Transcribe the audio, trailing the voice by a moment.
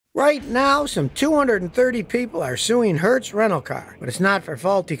Right now, some 230 people are suing Hertz Rental Car. But it's not for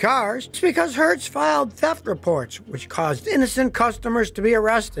faulty cars. It's because Hertz filed theft reports, which caused innocent customers to be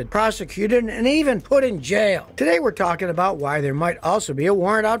arrested, prosecuted, and even put in jail. Today we're talking about why there might also be a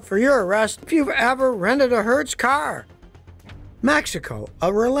warrant out for your arrest if you've ever rented a Hertz car. Mexico,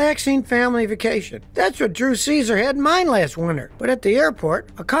 a relaxing family vacation. That's what Drew Caesar had in mind last winter. But at the airport,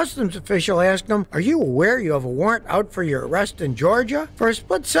 a customs official asked him, "Are you aware you have a warrant out for your arrest in Georgia?" For a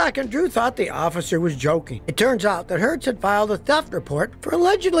split second, Drew thought the officer was joking. It turns out that Hertz had filed a theft report for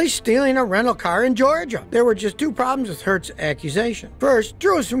allegedly stealing a rental car in Georgia. There were just two problems with Hertz's accusation. First,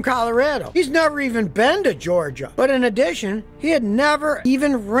 Drew is from Colorado. He's never even been to Georgia. But in addition, he had never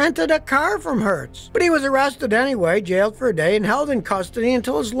even rented a car from Hertz. But he was arrested anyway, jailed for a day, and held in custody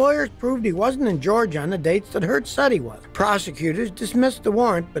until his lawyers proved he wasn't in Georgia on the dates that Hertz said he was. Prosecutors dismissed the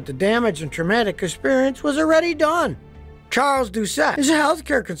warrant, but the damage and traumatic experience was already done. Charles Doucette is a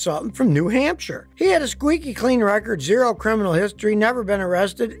healthcare consultant from New Hampshire. He had a squeaky clean record, zero criminal history, never been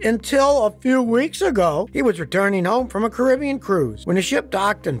arrested until a few weeks ago. He was returning home from a Caribbean cruise. When the ship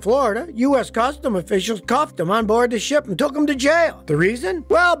docked in Florida, U.S. Customs officials cuffed him on board the ship and took him to jail. The reason?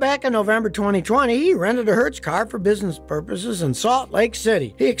 Well, back in November 2020, he rented a Hertz car for business purposes in Salt Lake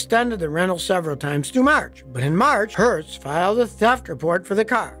City. He extended the rental several times through March. But in March, Hertz filed a theft report for the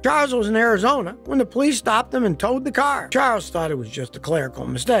car. Charles was in Arizona when the police stopped him and towed the car. Charles thought it was just a clerical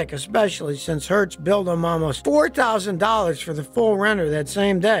mistake, especially since Hertz billed him almost $4,000 for the full renter that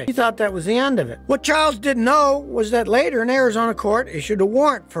same day. He thought that was the end of it. What Charles didn't know was that later an Arizona court issued a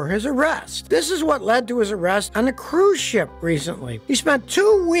warrant for his arrest. This is what led to his arrest on a cruise ship recently. He spent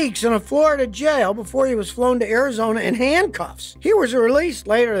 2 weeks in a Florida jail before he was flown to Arizona in handcuffs. He was released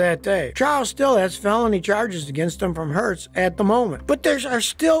later that day. Charles still has felony charges against him from Hertz at the moment. But there are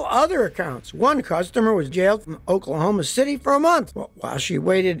still other accounts. One customer was jailed from Oklahoma City for a month. While she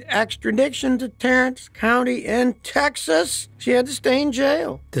waited extradition to Tarrant County in Texas, she had to stay in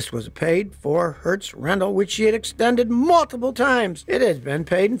jail. This was a paid-for Hertz rental, which she had extended multiple times. It has been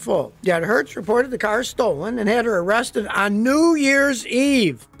paid in full. Yet Hertz reported the car stolen and had her arrested on New Year's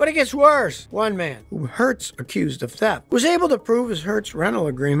Eve. But it gets worse. One man, whom Hertz accused of theft, was able to prove his Hertz rental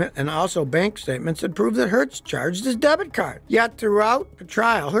agreement and also bank statements that proved that Hertz charged his debit card. Yet throughout the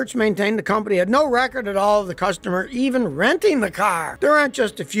trial, Hertz maintained the company had no record at all of the customer even renting the car. There aren't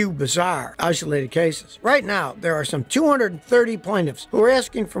just a few bizarre, isolated cases. Right now, there are some 230 plaintiffs who are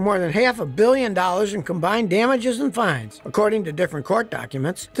asking for more than $500 million in combined damages and fines. According to different court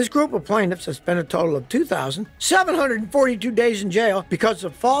documents, this group of plaintiffs has spent a total of 2,742 days in jail because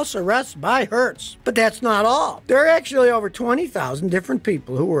of false arrests by Hertz. But that's not all. There are actually over 20,000 different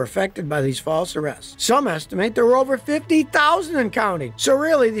people who were affected by these false arrests. Some estimate there were over 50,000 and counting. So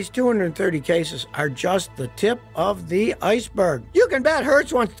really, these 230 cases are just the tip of the iceberg. You can bet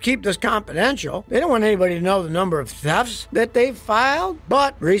Hertz wants to keep this confidential. They don't want anybody to know the number of thefts that they've filed.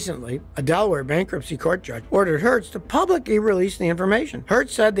 But recently, a Delaware bankruptcy court judge ordered Hertz to publicly release the information.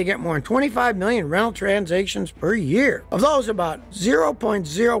 Hertz said they get more than 25 million rental transactions per year. Of those, about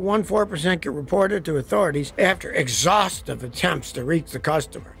 0.014% get reported to authorities after exhaustive attempts to reach the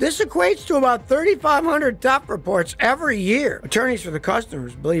customer. This equates to about 3,500 theft reports every year. Attorneys for the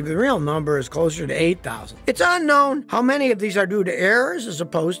customers believe the real number is closer to 8,000. It's unknown how many of these are due to errors as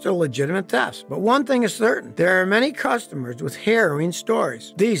opposed to legitimate thefts. But one thing is certain, there are many customers with harrowing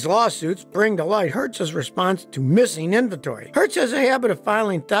stories. These lawsuits bring to light Hertz's response to missing inventory. Hertz has a habit of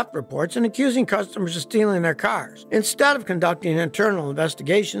filing theft reports and accusing customers of stealing their cars, instead of conducting internal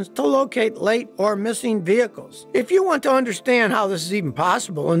investigations to locate late or missing vehicles. If you want to understand how this is even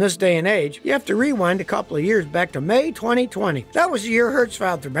possible in this day and age, you have to rewind a couple of years back to May 2020. That was the year Hertz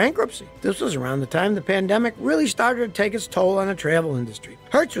filed for bankruptcy. This was around the time the pandemic really started to take its toll on the travel industry.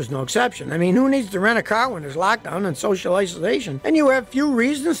 Hertz was no exception. I mean, who needs to rent a car when there's lockdown and social isolation and you have few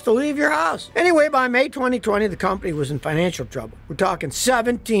reasons to leave your house? Anyway, by May 2020, the company was in financial trouble. We're talking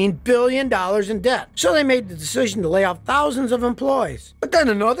 $17 billion in debt. So they made the decision to lay off thousands of employees. But then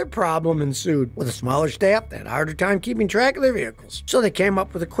another problem ensued. With a smaller staff, they had a harder time keeping track of their vehicles. So they came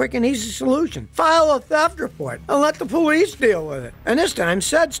up with a quick and easy solution. File a theft report and let the police deal with it. And this time,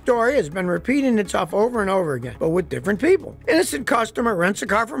 said story has been repeating itself over and over again, but with different people. Innocent customer rents a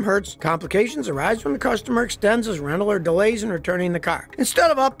car from Hertz. Complications arise when the customer extends his rental or delays in returning the car.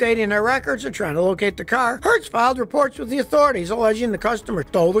 Instead of updating their records or trying to locate the car, Hertz filed reports with the authorities alleging the customer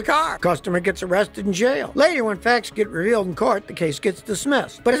stole the car. Customer gets arrested in jail. Later, when facts get revealed in court, the case gets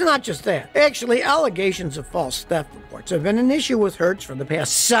dismissed. But it's not just that. Actually, allegations of false theft reports have been an issue with Hertz for the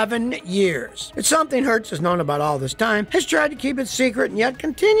past 7 years. It's something Hertz has known about all this time, has tried to keep it secret, and yet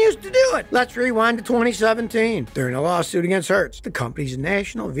continues to do it. Let's rewind to 2017. 2014. During a lawsuit against Hertz, the company's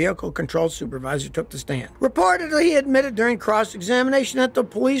National Vehicle Control Supervisor took the stand. Reportedly, he admitted during cross-examination that the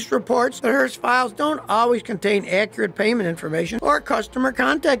police reports that Hertz files don't always contain accurate payment information or customer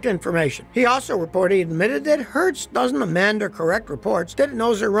contact information. He also reportedly admitted that Hertz doesn't amend or correct reports that it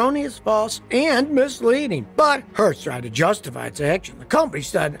knows are erroneous, false, and misleading. But Hertz tried to justify its action. The company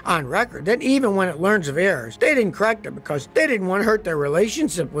said on record that even when it learns of errors, they didn't correct it because they didn't want to hurt their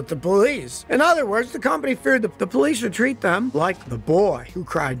relationship with the police. In other words, the company feared the police would treat them like the boy who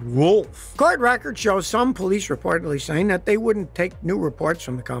cried wolf. Court records show some police reportedly saying that they wouldn't take new reports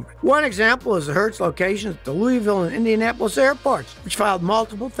from the company. One example is the Hertz locations at the Louisville and Indianapolis airports, which filed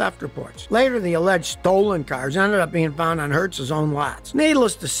multiple theft reports. Later, the alleged stolen cars ended up being found on Hertz's own lots.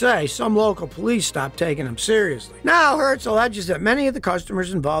 Needless to say, some local police stopped taking them seriously. Now, Hertz alleges that many of the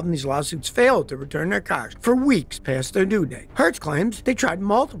customers involved in these lawsuits failed to return their cars for weeks past their due date. Hertz claims they tried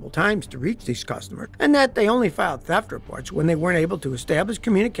multiple times to reach these customers and that they only filed theft reports when they weren't able to establish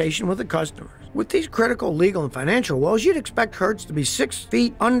communication with the customers. With these critical legal and financial woes, you'd expect Hertz to be 6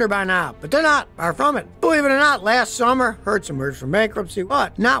 feet under by now, but they're not, far from it. Believe it or not, last summer, Hertz emerged from bankruptcy,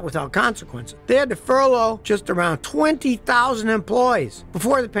 but not without consequences. They had to furlough just around 20,000 employees.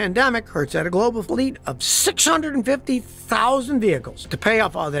 Before the pandemic, Hertz had a global fleet of 650,000 vehicles. To pay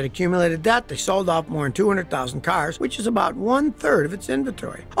off all that accumulated debt, they sold off more than 200,000 cars, which is about 1/3 of its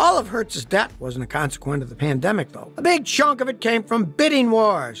inventory. All of Hertz's debt wasn't a consequence of the pandemic, though. A big chunk of it came from bidding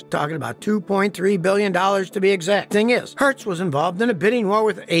wars, talking about $2.3 billion to be exact. Thing is, Hertz was involved in a bidding war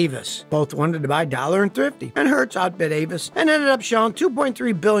with Avis. Both wanted to buy Dollar and Thrifty, and Hertz outbid Avis and ended up showing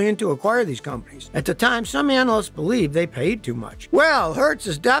 $2.3 billion to acquire these companies. At the time, some analysts believed they paid too much. Well, Hertz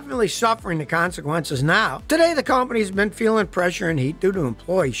is definitely suffering the consequences now. Today, the company's been feeling pressure and heat due to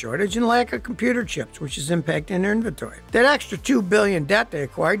employee shortage and lack of computer chips, which is impacting their inventory. That extra $2 billion debt they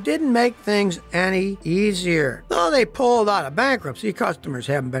acquired didn't make things any easier. Though they pulled out of bankruptcy, customers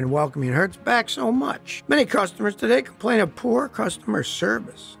haven't been welcoming Hertz back so much. Many customers today complain of poor customer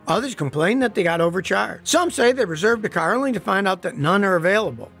service. Others complain that they got overcharged. Some say they reserved a car only to find out that none are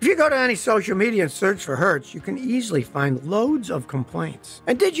available. If you go to any social media and search for Hertz, you can easily find loads of complaints.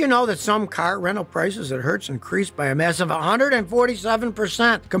 And did you know that some car rental prices at Hertz increased by a massive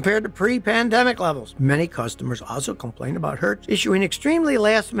 147% compared to pre-pandemic levels? Many customers also complain about Hertz issuing extremely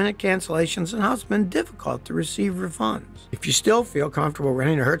last-minute cancellations and how it's been difficult to receive refunds. If you still feel comfortable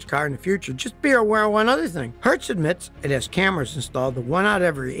renting a Hertz car in the future, just be aware of one other thing. Hertz admits it has cameras installed to 1 out of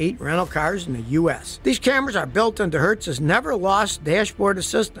every 8 rental cars in the U.S. These cameras are built into Hertz's never-lost dashboard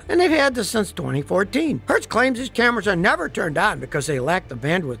assistant, and they've had this since 2014. Hertz claims these cameras are never turned on because they lack the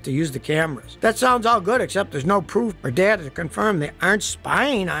bandwidth to use the cameras. That sounds all good, except there's no proof or data to confirm they aren't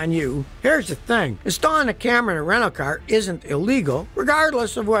spying on you. Here's the thing. Installing a camera in a rental car isn't illegal,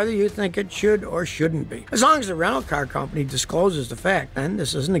 regardless of whether you think it should or shouldn't be. As long as the rental car company discloses the fact, then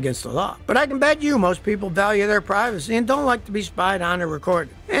this isn't against the law. But I can bet you most people value their privacy and don't like to be spied on or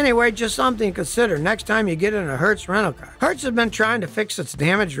recorded. Anyway, just something to consider next time you get in a Hertz rental car. Hertz has been trying to fix its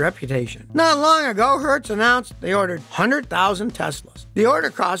damaged reputation. Not long ago, Hertz announced they ordered 100,000 Teslas. The order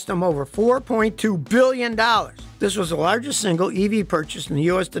cost them over $4.2 billion. This was the largest single EV purchase in the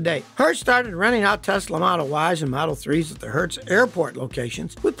U.S. to date. Hertz started renting out Tesla Model Ys and Model 3s at the Hertz airport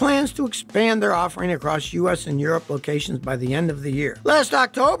locations, with plans to expand their offering across U.S. and Europe locations by the end of the year. Last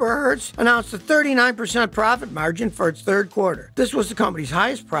October, Hertz announced a 39% profit margin for its third quarter. This was the company's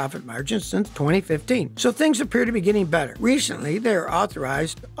highest profit margin since 2015, so things appear to be getting better. Recently, they are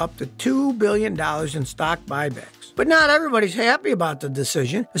authorized up to $2 billion in stock buybacks. But not everybody's happy about the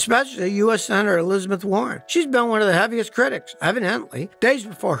decision, especially U.S. Senator Elizabeth Warren. She's been one of the heaviest critics. Evidently, days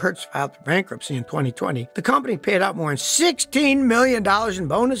before Hertz filed for bankruptcy in 2020, the company paid out more than $16 million in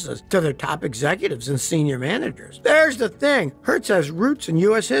bonuses to their top executives and senior managers. There's the thing. Hertz has roots in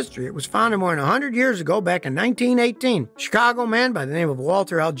U.S. history. It was founded more than 100 years ago, back in 1918. A Chicago man by the name of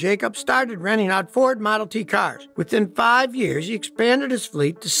Walter L. Jacobs started renting out Ford Model T cars. Within 5 years, he expanded his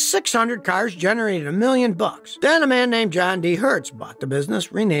fleet to 600 cars, generating $1 million. Then a man named John D. Hertz bought the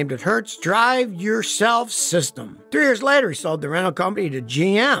business, renamed it Hertz Drive Yourself System. 3 years later, he sold the rental company to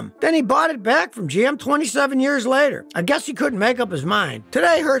GM. Then he bought it back from GM 27 years later. I guess he couldn't make up his mind.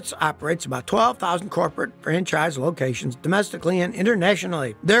 Today, Hertz operates about 12,000 corporate franchise locations domestically and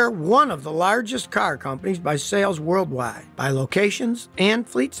internationally. They're one of the largest car companies by sales worldwide, by locations, and and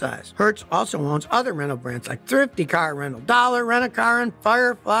fleet size. Hertz also owns other rental brands like Thrifty Car Rental, Dollar Rent-A-Car, and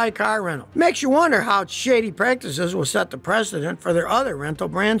Firefly Car Rental. Makes you wonder how shady practices will set the precedent for their other rental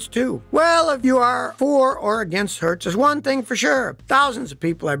brands too. Well, if you are for or against Hertz, there's one thing for sure. Thousands of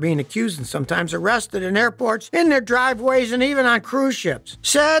people are being accused and sometimes arrested in airports, in their driveways, and even on cruise ships.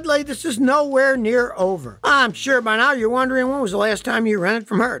 Sadly, this is nowhere near over. I'm sure by now you're wondering when was the last time you rented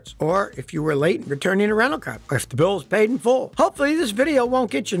from Hertz, or if you were late in returning a rental car, or if the bill is paid in full. Hopefully this video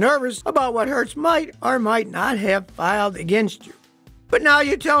won't get you nervous about what Hertz might or might not have filed against you. But now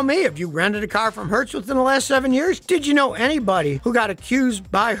you tell me, have you rented a car from Hertz within the last 7 years? Did you know anybody who got accused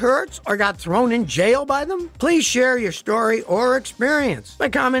by Hertz or got thrown in jail by them? Please share your story or experience by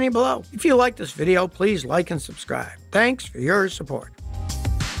commenting below. If you like this video, please like and subscribe. Thanks for your support.